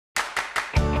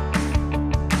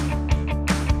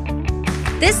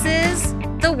This is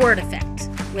The Word Effect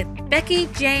with Becky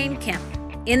Jane Kemp.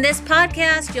 In this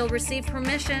podcast, you'll receive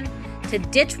permission to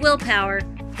ditch willpower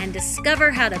and discover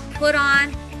how to put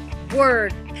on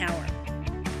word power.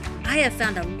 I have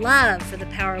found a love for the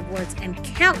power of words and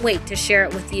can't wait to share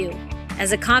it with you.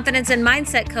 As a confidence and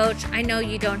mindset coach, I know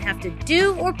you don't have to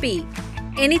do or be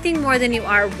anything more than you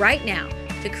are right now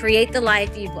to create the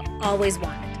life you've always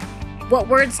wanted. What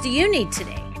words do you need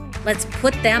today? Let's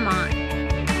put them on.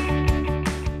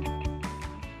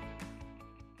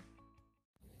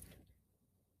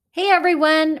 Hey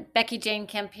everyone, Becky Jane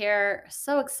Kemp here.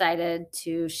 So excited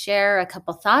to share a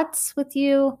couple thoughts with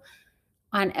you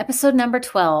on episode number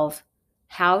 12,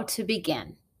 How to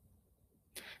Begin.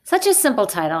 Such a simple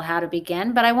title, How to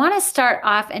Begin, but I want to start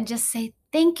off and just say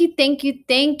thank you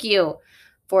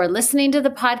for listening to the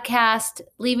podcast,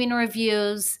 leaving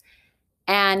reviews,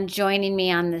 and joining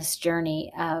me on this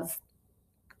journey of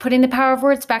putting the power of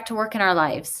words back to work in our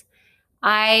lives.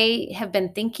 I have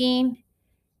been thinking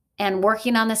and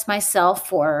working on this myself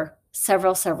for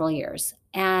several years.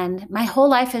 And my whole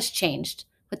life has changed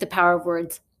with the power of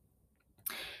words.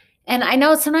 And I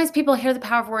know sometimes people hear the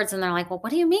power of words and they're like, well, what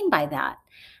do you mean by that?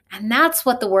 And that's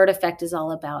what the word effect is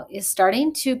all about, is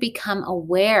starting to become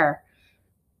aware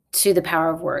to the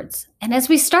power of words. And as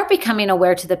we start becoming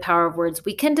aware to the power of words,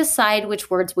 we can decide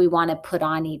which words we want to put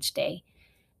on each day.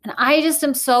 And I just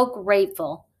am so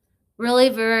grateful, really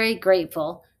very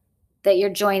grateful that you're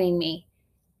joining me.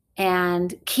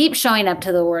 And keep showing up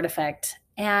to the word effect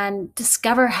and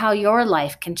discover how your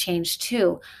life can change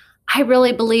too. I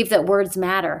really believe that words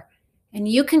matter, and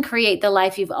you can create the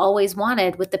life you've always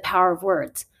wanted with the power of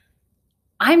words.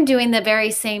 I'm doing the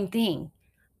very same thing.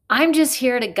 I'm just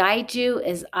here to guide you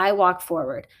as I walk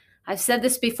forward. I've said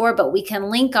this before, but we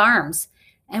can link arms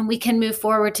and we can move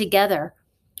forward together.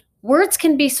 Words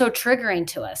can be so triggering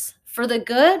to us, for the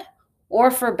good or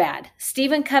for bad.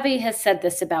 Stephen Covey has said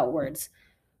this about words.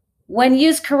 When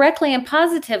used correctly and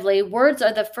positively, words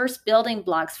are the first building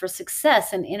blocks for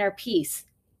success and inner peace.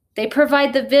 They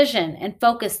provide the vision and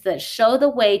focus that show the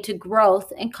way to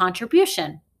growth and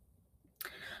contribution.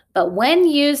 But when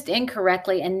used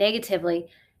incorrectly and negatively,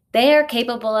 they are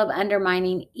capable of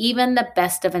undermining even the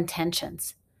best of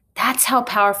intentions. That's how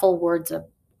powerful words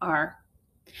are.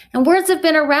 And words have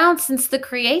been around since the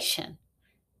creation.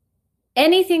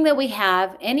 Anything that we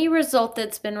have, any result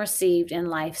that's been received in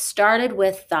life started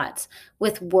with thoughts,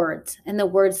 with words, and the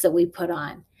words that we put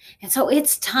on. And so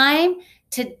it's time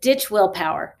to ditch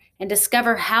willpower and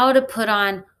discover how to put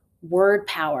on word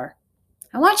power.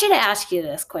 I want you to ask you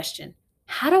this question.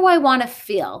 How do I want to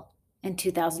feel in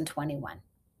 2021?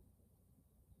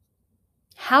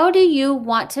 How do you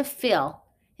want to feel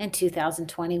in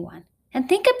 2021? And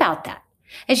think about that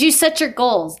as you set your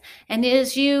goals and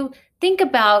as you think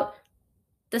about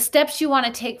the steps you want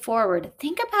to take forward.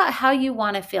 Think about how you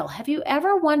want to feel. Have you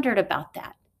ever wondered about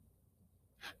that?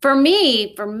 For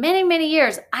me, for many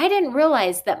years, I didn't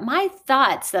realize that my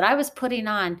thoughts that I was putting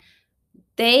on,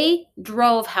 they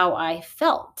drove how I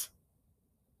felt.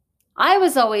 I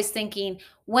was always thinking,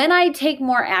 when I take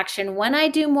more action, when I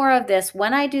do more of this,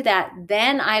 when I do that,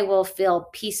 then I will feel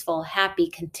peaceful, happy,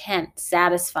 content,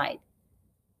 satisfied.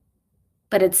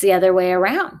 But it's the other way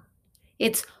around.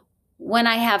 It's when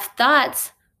I have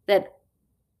thoughts that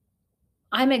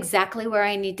I'm exactly where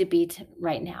I need to be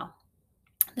right now.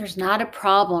 There's not a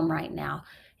problem right now.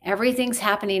 Everything's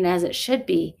happening as it should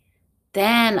be.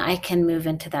 Then I can move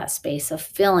into that space of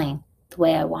feeling the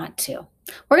way I want to.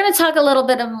 We're going to talk a little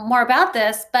bit more about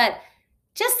this, but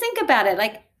just think about it.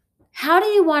 Like, how do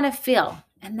you want to feel?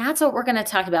 And that's what we're going to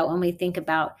talk about when we think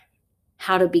about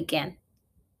how to begin.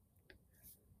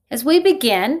 As we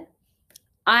begin,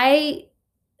 I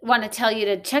want to tell you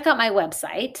to check out my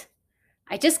website.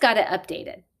 I just got it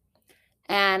updated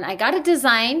and I got it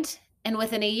designed. And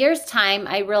within a year's time,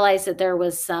 I realized that there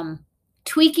was some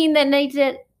tweaking that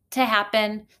needed to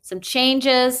happen, some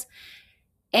changes.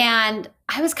 And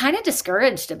I was kind of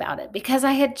discouraged about it because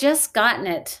I had just gotten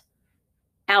it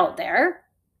out there.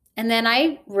 And then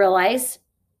I realized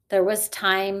there was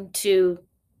time to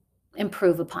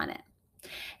improve upon it.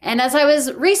 And as I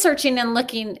was researching and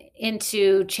looking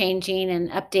into changing and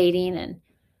updating and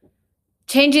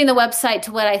changing the website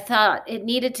to what I thought it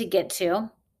needed to get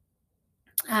to,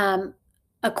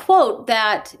 a quote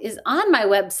that is on my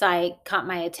website caught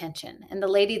my attention. And the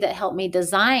lady that helped me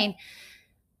design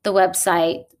the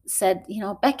website said,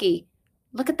 Becky,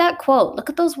 look at that quote. Look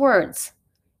at those words.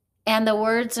 And the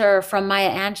words are from Maya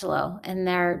Angelou. And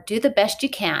they're, do the best you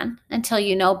can until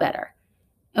you know better.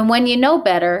 And when you know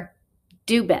better,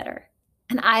 do better.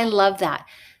 And I love that.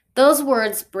 Those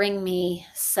words bring me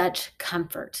such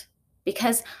comfort.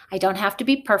 because I don't have to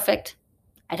be perfect.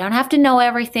 I don't have to know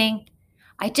everything.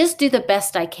 I just do the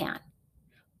best I can.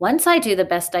 Once I do the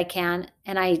best I can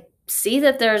and I see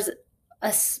that there's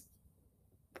a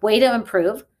way to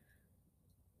improve,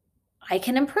 I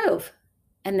can improve.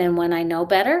 And then when I know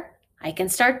better, I can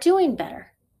start doing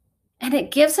better. And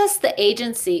it gives us the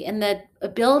agency and the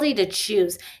ability to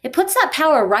choose. It puts that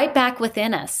power right back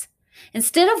within us.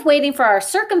 Instead of waiting for our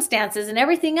circumstances and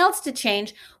everything else to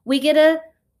change, we get to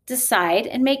decide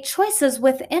and make choices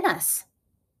within us.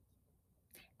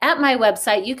 At my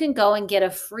website, you can go and get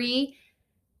a free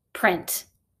print.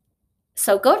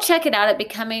 So go check it out at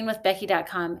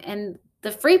becomingwithbecky.com. And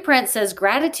the free print says,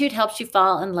 gratitude helps you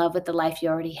fall in love with the life you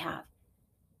already have.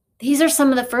 These are some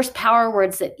of the first power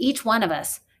words that each one of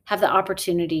us have the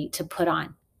opportunity to put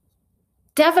on.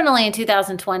 Definitely in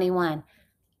 2021,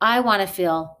 I want to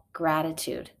feel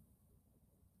gratitude.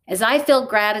 As I feel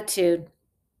gratitude,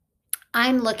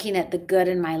 I'm looking at the good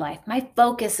in my life. My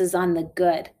focus is on the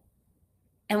good.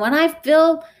 And when I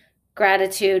feel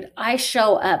gratitude, I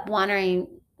show up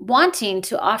wanting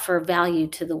to offer value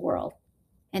to the world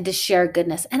and to share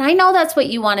goodness. And I know that's what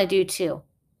you want to do too.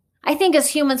 I think as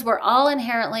humans, we're all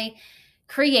inherently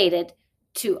created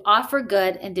to offer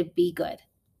good and to be good.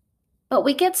 But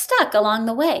we get stuck along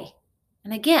the way.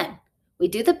 And again, we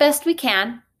do the best we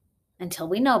can until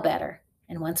we know better.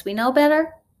 And once we know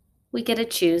better, we get to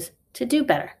choose to do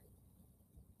better.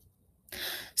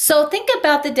 So think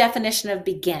about the definition of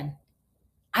begin.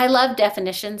 I love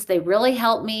definitions. They really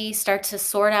help me start to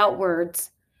sort out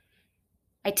words.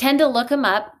 I tend to look them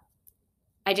up.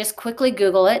 I just quickly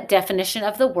Google it, definition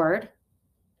of the word.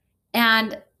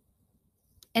 And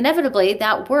inevitably,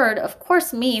 that word, of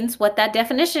course, means what that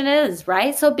definition is,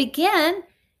 right? So begin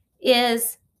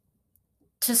is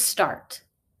to start,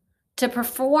 to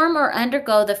perform or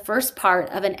undergo the first part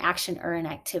of an action or an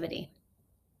activity.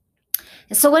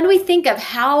 And so when we think of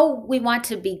how we want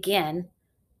to begin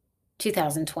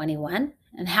 2021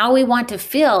 and how we want to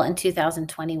feel in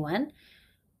 2021,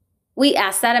 we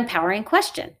ask that empowering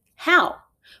question, how?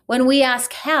 When we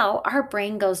ask how, our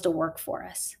brain goes to work for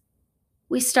us.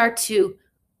 We start to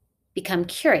become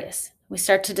curious. We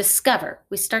start to discover.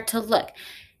 We start to look.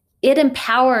 It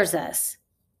empowers us.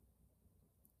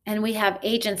 And we have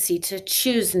agency to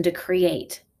choose and to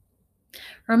create.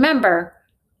 Remember,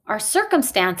 our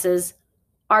circumstances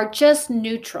are just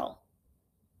neutral,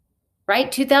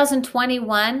 right?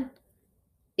 2021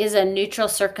 is a neutral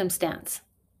circumstance,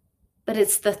 but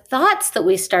it's the thoughts that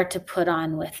we start to put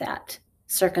on with that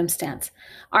circumstance.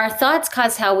 Our thoughts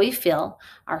cause how we feel,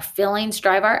 our feelings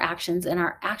drive our actions, and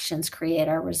our actions create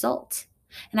our results.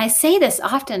 And I say this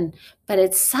often, but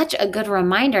it's such a good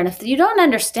reminder. And if you don't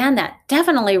understand that,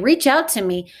 definitely reach out to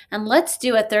me and let's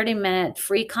do a 30-minute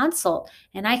free consult,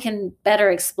 and I can better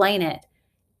explain it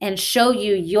and show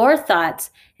you your thoughts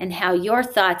and how your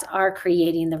thoughts are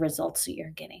creating the results that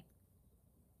you're getting.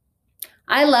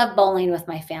 I love bowling with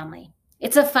my family.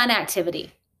 It's a fun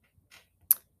activity.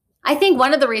 I think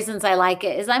one of the reasons I like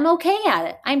it is I'm okay at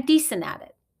it. I'm decent at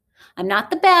it. I'm not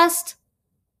the best,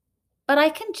 but I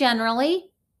can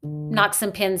generally knock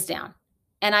some pins down,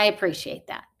 and I appreciate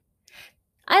that.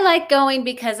 I like going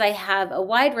because I have a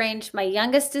wide range. My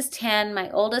youngest is 10.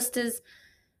 My oldest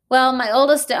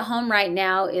at home right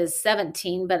now is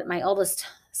 17, but my oldest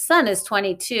son is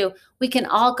 22. We can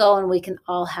all go and we can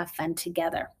all have fun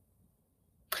together.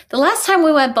 The last time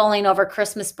we went bowling over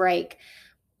Christmas break,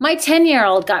 my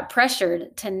 10-year-old got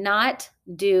pressured to not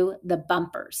do the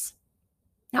bumpers.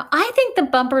 Now, I think the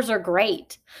bumpers are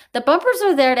great. The bumpers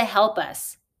are there to help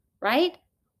us, right?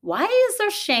 Why is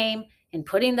there shame in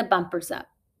putting the bumpers up?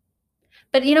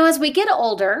 But as we get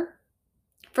older,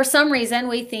 for some reason,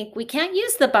 we think we can't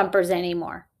use the bumpers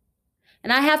anymore.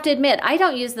 And I have to admit, I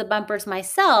don't use the bumpers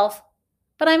myself,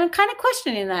 but I'm kind of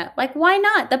questioning that. Like, why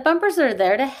not? The bumpers are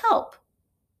there to help.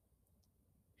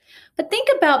 But think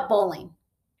about bowling.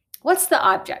 What's the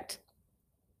object?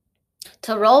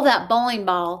 To roll that bowling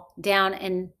ball down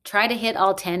and try to hit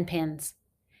all 10 pins.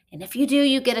 And if you do,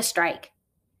 you get a strike.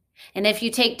 And if you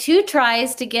take 2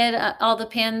 tries to get all the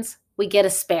pins, we get a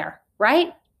spare,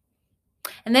 right?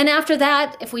 And then after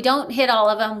that, if we don't hit all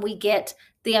of them, we get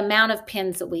the amount of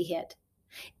pins that we hit.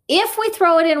 If we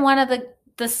throw it in one of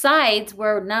the sides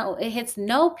where it hits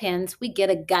no pins, we get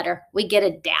a gutter. We get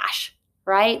a dash,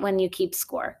 right? When you keep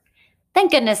score.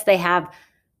 Thank goodness they have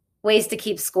ways to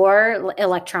keep score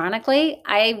electronically.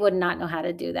 I would not know how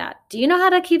to do that. Do you know how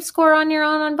to keep score on your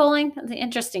own on bowling? That's an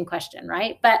interesting question,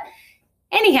 right? But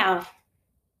anyhow,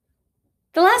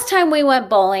 the last time we went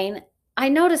bowling, I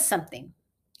noticed something.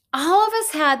 All of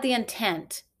us had the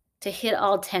intent to hit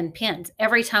all 10 pins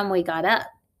every time we got up.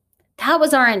 That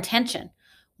was our intention.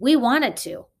 We wanted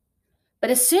to. But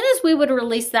as soon as we would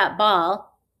release that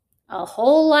ball, a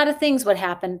whole lot of things would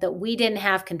happen that we didn't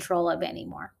have control of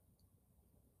anymore.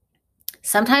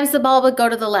 Sometimes the ball would go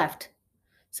to the left.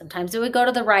 Sometimes it would go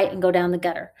to the right and go down the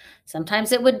gutter.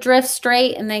 Sometimes it would drift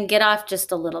straight and then get off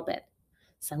just a little bit.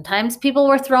 Sometimes people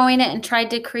were throwing it and tried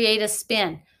to create a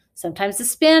spin. Sometimes the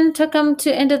spin took them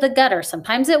into the gutter.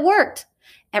 Sometimes it worked.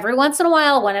 Every once in a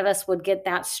while, one of us would get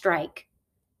that strike.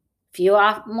 A few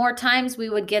more times, we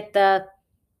would get the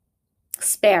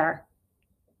spare.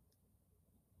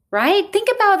 Right? Think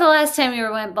about the last time you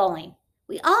went bowling.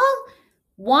 We all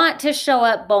want to show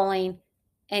up bowling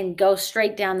and go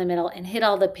straight down the middle and hit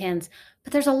all the pins.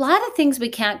 But there's a lot of things we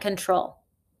can't control.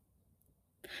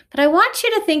 But I want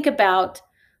you to think about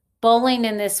bowling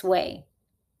in this way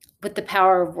with the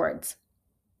power of words.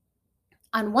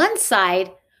 On one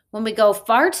side, when we go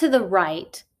far to the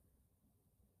right,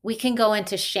 we can go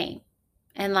into shame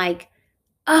and like,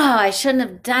 oh, I shouldn't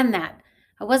have done that.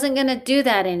 I wasn't going to do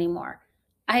that anymore.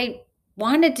 I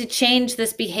wanted to change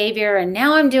this behavior and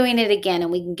now I'm doing it again,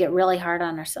 and we can get really hard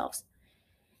on ourselves.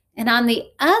 And on the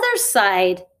other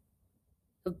side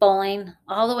of bowling,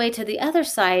 all the way to the other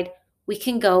side, we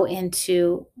can go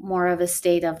into more of a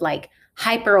state of like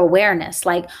hyper awareness.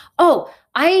 Like, oh,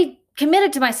 I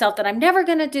committed to myself that I'm never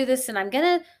going to do this, and I'm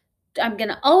going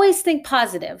to always think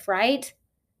positive, right?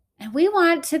 And we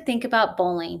want to think about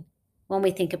bowling when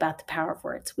we think about the power of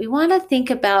words. We want to think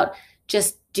about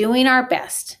just doing our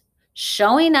best,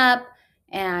 showing up,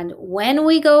 and when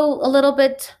we go a little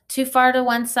bit too far to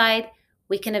one side,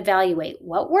 we can evaluate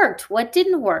what worked, what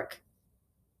didn't work,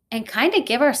 and kind of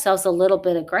give ourselves a little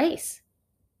bit of grace.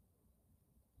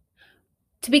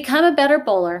 To become a better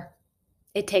bowler,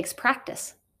 it takes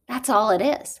practice. That's all it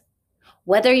is.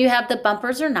 Whether you have the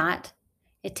bumpers or not,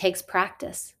 it takes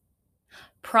practice.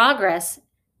 Progress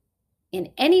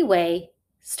in any way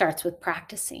starts with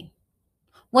practicing.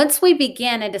 Once we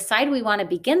begin and decide we want to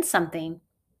begin something,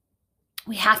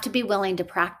 we have to be willing to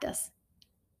practice.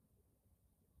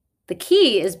 The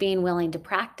key is being willing to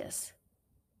practice.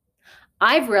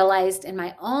 I've realized in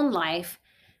my own life,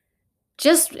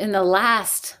 just in the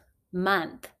last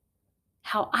month,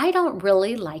 how I don't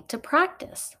really like to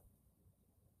practice.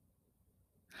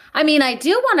 I mean, I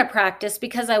do want to practice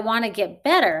because I want to get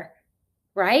better,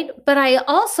 right? But I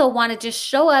also want to just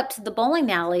show up to the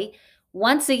bowling alley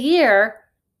once a year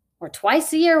or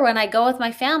twice a year when I go with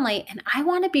my family, and I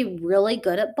want to be really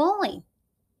good at bowling.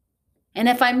 And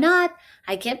if I'm not,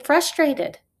 I get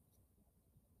frustrated.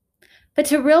 But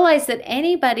to realize that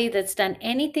anybody that's done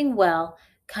anything well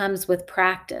comes with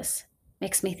practice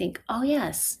makes me think, oh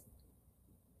yes,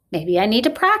 maybe I need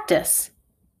to practice.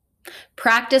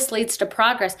 Practice leads to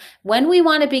progress. When we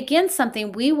want to begin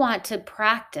something, we want to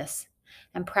practice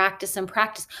and practice and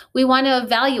practice. We want to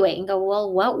evaluate and go,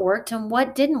 well, what worked and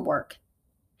what didn't work?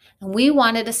 And we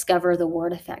want to discover the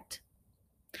word effect.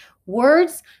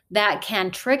 Words that can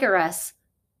trigger us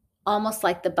almost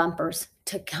like the bumpers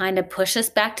to kind of push us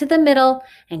back to the middle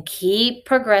and keep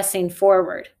progressing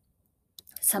forward.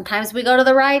 Sometimes we go to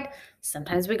the right,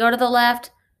 sometimes we go to the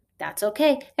left. That's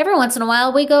okay. Every once in a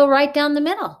while, we go right down the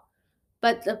middle.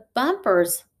 But the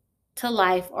bumpers to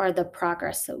life are the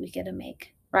progress that we get to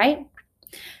make, right?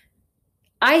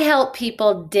 I help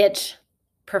people ditch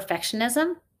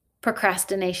perfectionism,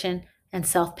 procrastination, and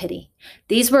self-pity.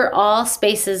 These were all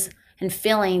spaces and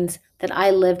feelings that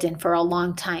I lived in for a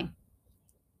long time.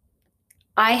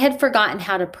 I had forgotten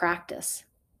how to practice.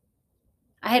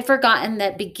 I had forgotten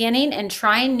that beginning and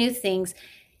trying new things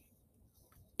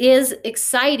is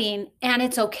exciting, and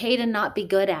it's okay to not be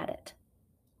good at it.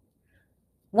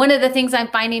 One of the things I'm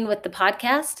finding with the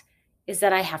podcast is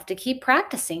that I have to keep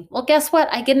practicing. Well, guess what?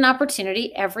 I get an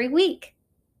opportunity every week.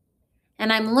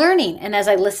 And I'm learning. And as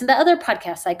I listen to other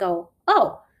podcasts, I go,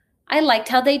 oh, I liked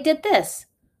how they did this.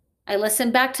 I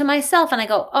listen back to myself and I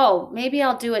go, oh, maybe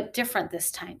I'll do it different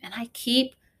this time. And I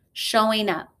keep showing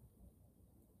up.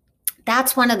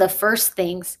 That's one of the first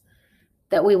things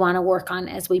that we want to work on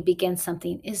as we begin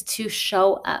something, is to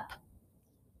show up.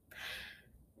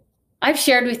 I've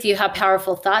shared with you how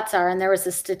powerful thoughts are, and there was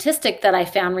a statistic that I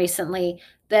found recently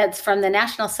that's from the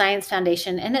National Science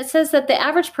Foundation, and it says that the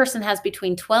average person has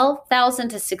between 12,000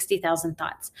 to 60,000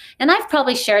 thoughts. And I've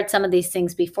probably shared some of these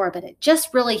things before, but it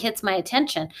just really hits my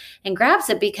attention and grabs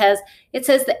it because it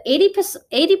says that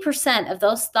 80% of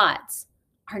those thoughts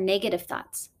are negative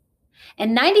thoughts.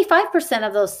 And 95%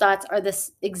 of those thoughts are the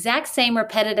exact same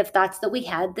repetitive thoughts that we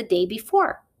had the day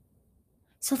before.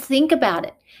 So think about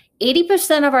it.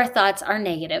 80% of our thoughts are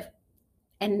negative,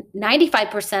 and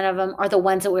 95% of them are the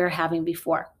ones that we were having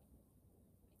before.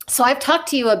 So I've talked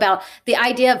to you about the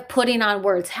idea of putting on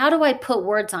words. How do I put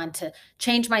words on to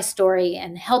change my story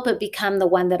and help it become the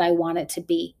one that I want it to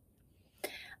be?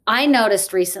 I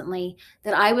noticed recently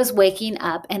that I was waking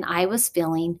up and I was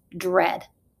feeling dread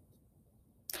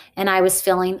and I was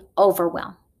feeling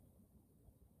overwhelmed.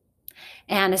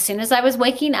 And as soon as I was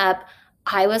waking up,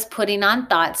 I was putting on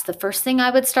thoughts. The first thing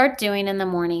I would start doing in the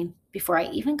morning before I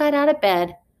even got out of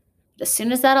bed, as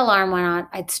soon as that alarm went on,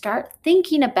 I'd start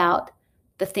thinking about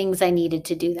the things I needed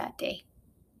to do that day.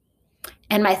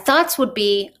 And my thoughts would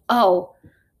be, oh,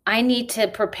 I need to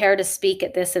prepare to speak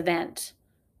at this event.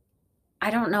 I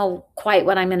don't know quite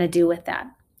what I'm going to do with that.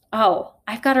 Oh,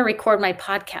 I've got to record my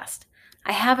podcast.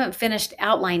 I haven't finished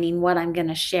outlining what I'm going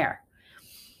to share.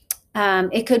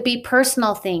 It could be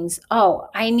personal things. Oh,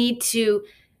 I need to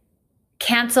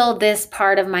cancel this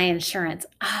part of my insurance.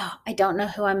 Oh, I don't know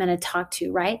who I'm going to talk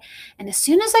to, right? And as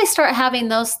soon as I start having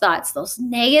those thoughts, those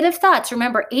negative thoughts,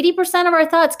 remember 80% of our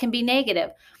thoughts can be negative.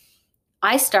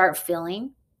 I start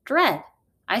feeling dread.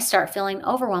 I start feeling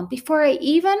overwhelmed before I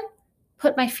even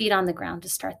put my feet on the ground to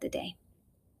start the day.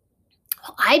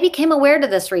 Well, I became aware to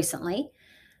this recently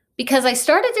because I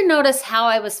started to notice how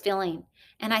I was feeling.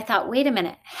 And I thought, wait a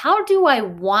minute, how do I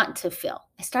want to feel?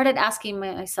 I started asking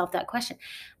myself that question.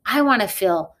 I want to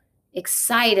feel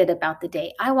excited about the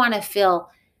day. I want to feel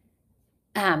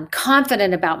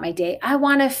confident about my day. I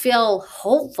want to feel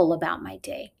hopeful about my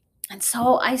day. And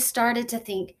so I started to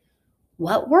think,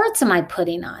 what words am I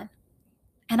putting on?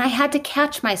 And I had to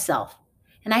catch myself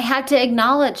and I had to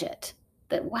acknowledge it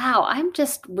that, wow, I'm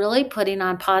just really putting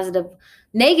on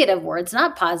negative words,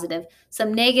 not positive,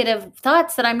 some negative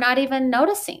thoughts that I'm not even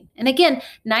noticing. And again,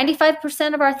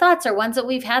 95% of our thoughts are ones that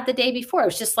we've had the day before.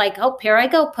 It's just like, oh, here I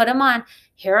go, put them on.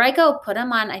 Here I go, put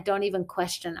them on. I don't even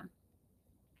question them.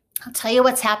 I'll tell you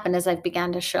what's happened as I've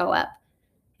begun to show up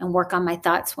and work on my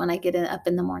thoughts when I get up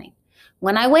in the morning.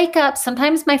 When I wake up,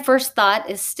 sometimes my first thought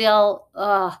is still,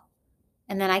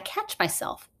 and then I catch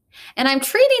myself. And I'm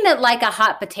treating it like a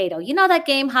hot potato. You know that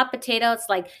game, hot potato? It's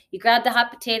like you grab the hot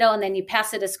potato and then you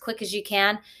pass it as quick as you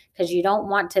can because you don't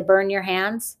want to burn your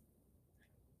hands.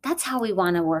 That's how we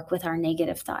want to work with our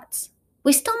negative thoughts.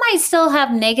 We might still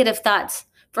have negative thoughts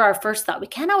for our first thought. We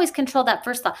can't always control that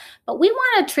first thought, but we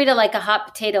want to treat it like a hot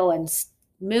potato and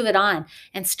move it on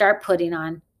and start putting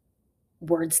on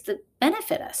words that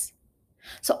benefit us.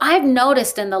 So I've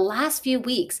noticed in the last few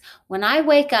weeks, when I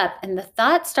wake up and the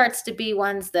thought starts to be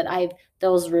ones that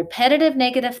those repetitive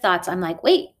negative thoughts, I'm like,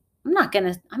 wait, I'm not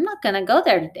going to go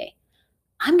there today.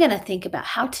 I'm going to think about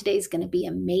how today's going to be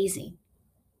amazing.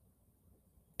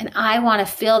 And I want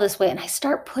to feel this way. And I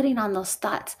start putting on those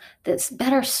thoughts that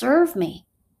better serve me.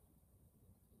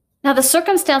 Now the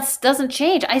circumstance doesn't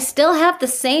change. I still have the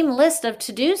same list of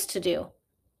to-dos to do.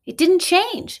 It didn't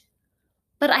change,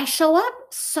 but I show up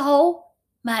so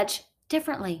much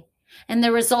differently. And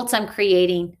the results I'm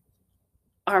creating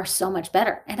are so much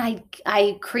better. And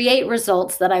I create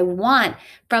results that I want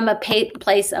from a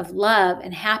place of love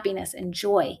and happiness and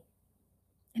joy.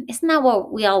 And isn't that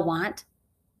what we all want?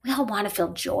 We all want to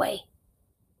feel joy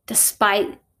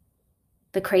despite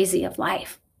the crazy of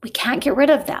life. We can't get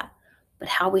rid of that, but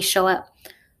how we show up.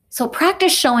 So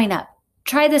practice showing up.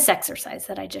 Try this exercise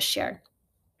that I just shared.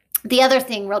 The other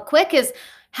thing real quick is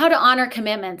how to honor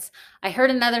commitments. I heard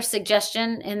another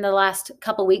suggestion in the last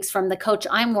couple weeks from the coach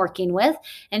I'm working with,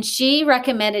 and she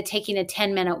recommended taking a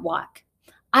 10-minute walk.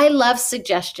 I love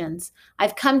suggestions.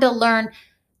 I've come to learn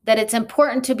that it's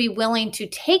important to be willing to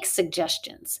take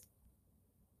suggestions.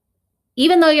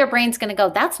 Even though your brain's going to go,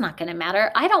 that's not going to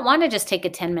matter. I don't want to just take a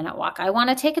 10-minute walk. I want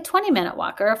to take a 20-minute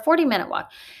walk or a 40-minute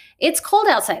walk. It's cold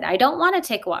outside. I don't want to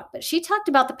take a walk. But she talked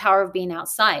about the power of being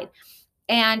outside,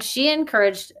 and she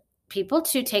encouraged people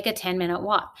to take a 10-minute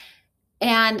walk.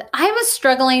 And I was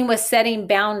struggling with setting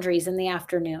boundaries in the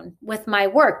afternoon with my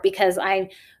work because I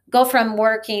go from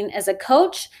working as a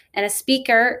coach and a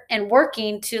speaker and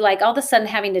working to like all of a sudden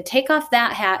having to take off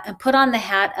that hat and put on the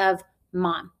hat of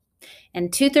mom.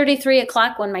 And 2:30, 3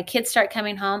 o'clock when my kids start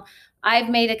coming home, I've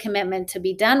made a commitment to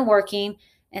be done working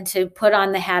and to put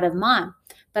on the hat of mom.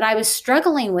 But I was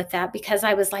struggling with that because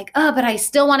I was like, oh, but I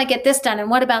still want to get this done. And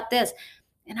what about this?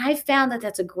 And I found that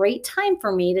that's a great time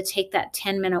for me to take that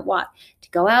 10-minute walk, to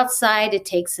go outside, to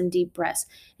take some deep breaths,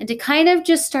 and to kind of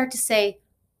just start to say,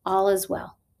 all is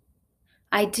well.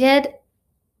 I did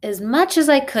as much as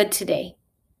I could today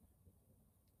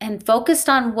and focused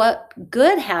on what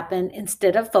good happened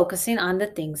instead of focusing on the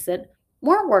things that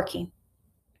weren't working.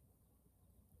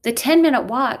 The 10-minute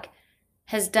walk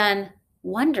has done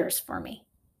wonders for me.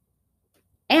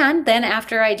 And then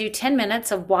after I do 10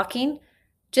 minutes of walking,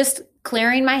 just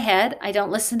clearing my head. I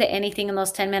don't listen to anything in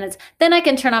those 10 minutes. Then I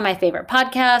can turn on my favorite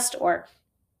podcast or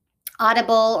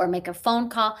Audible or make a phone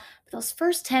call. But those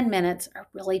first 10 minutes are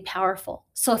really powerful.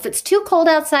 So if it's too cold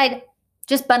outside,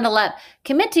 just bundle up.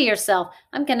 Commit to yourself.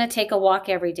 I'm going to take a walk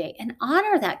every day and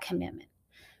honor that commitment.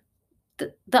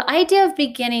 The idea of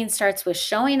beginning starts with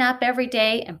showing up every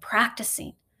day and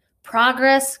practicing.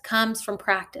 Progress comes from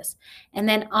practice. And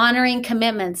then honoring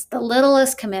commitments, the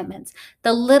littlest commitments,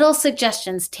 the little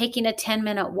suggestions, taking a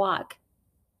 10-minute walk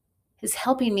is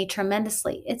helping me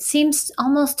tremendously. It seems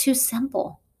almost too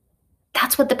simple.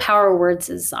 That's what the power of words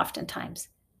is oftentimes.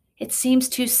 It seems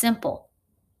too simple.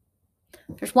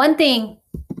 There's one thing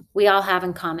we all have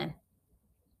in common.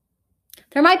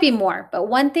 There might be more, but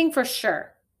one thing for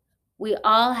sure, we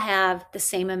all have the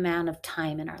same amount of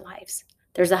time in our lives.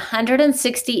 There's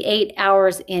 168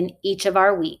 hours in each of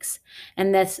our weeks.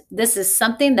 And this is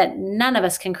something that none of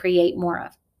us can create more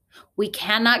of. We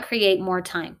cannot create more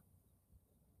time.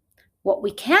 What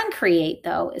we can create,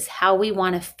 though, is how we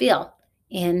want to feel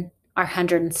in our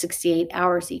 168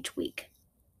 hours each week.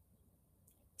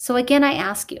 So again, I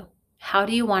ask you, how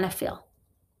do you want to feel?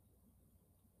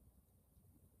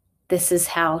 This is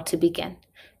how to begin.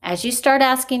 As you start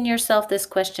asking yourself this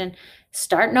question,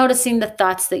 start noticing the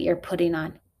thoughts that you're putting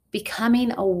on.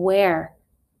 Becoming aware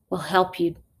will help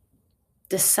you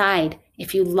decide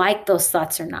if you like those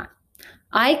thoughts or not.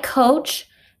 I coach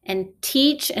and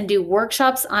teach and do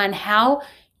workshops on how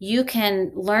you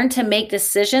can learn to make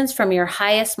decisions from your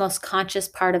highest, most conscious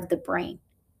part of the brain.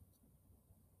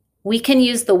 We can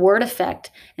use the word effect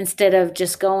instead of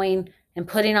just going and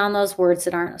putting on those words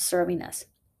that aren't serving us.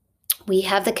 We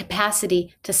have the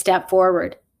capacity to step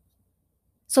forward.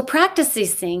 So practice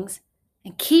these things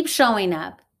and keep showing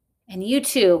up, and you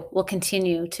too will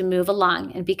continue to move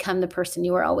along and become the person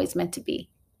you were always meant to be.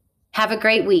 Have a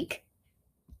great week.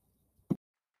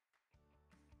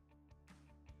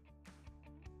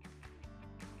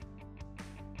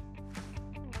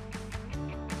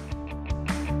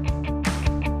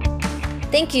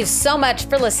 Thank you so much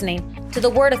for listening to The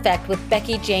Word Effect with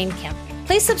Becky Jane Kemp.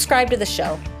 Please subscribe to the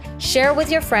show, share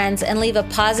with your friends, and leave a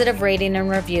positive rating and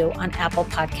review on Apple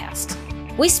Podcasts.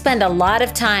 We spend a lot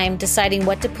of time deciding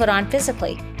what to put on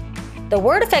physically. The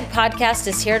Word Effect podcast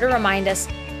is here to remind us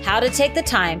how to take the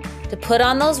time to put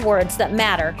on those words that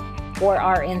matter for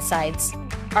our insides.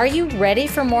 Are you ready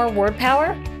for more word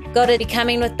power? Go to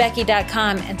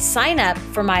becomingwithbecky.com and sign up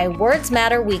for my Words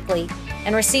Matter Weekly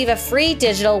and receive a free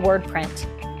digital word print.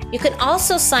 You can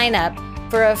also sign up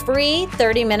for a free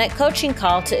 30-minute coaching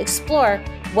call to explore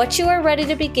what you are ready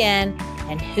to begin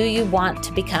and who you want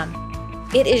to become.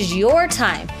 It is your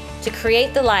time to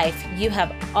create the life you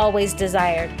have always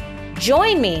desired.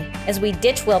 Join me as we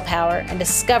ditch willpower and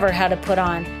discover how to put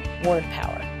on word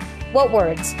power. What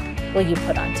words will you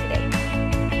put on today?